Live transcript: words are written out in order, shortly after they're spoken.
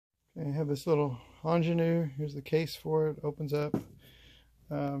Okay, I have this little Angenieux. Here's the case for it. Opens up.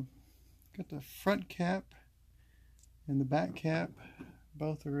 Got the front cap and the back cap.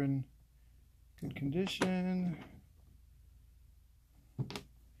 Both are in good condition.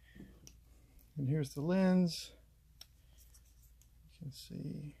 And here's the lens. You can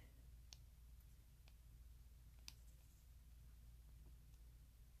see.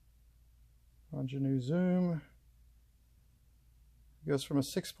 Angenieux zoom. It goes from a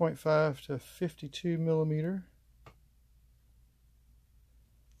 6.5 to 52 millimeter.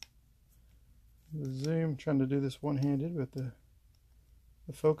 The zoom, trying to do this one-handed, but the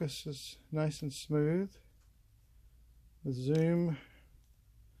focus is nice and smooth. The zoom,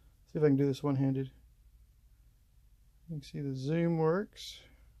 see if I can do this one-handed. You can see the zoom works.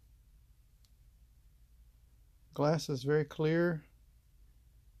 Glass is very clear.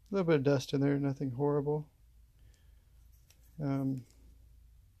 A little bit of dust in there, nothing horrible.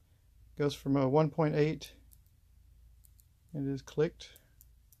 Goes from a 1.8, it is clicked,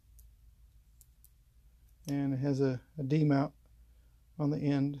 and it has a D mount on the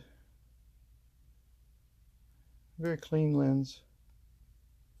end. Very clean lens,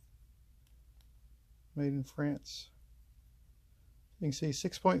 made in France. You can see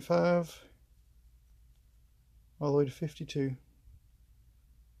 6.5 all the way to 52.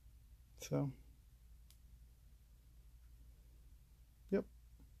 So, yep.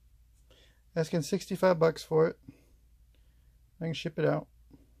 Asking 65 bucks for it. I can ship it out.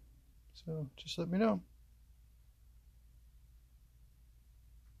 So just let me know.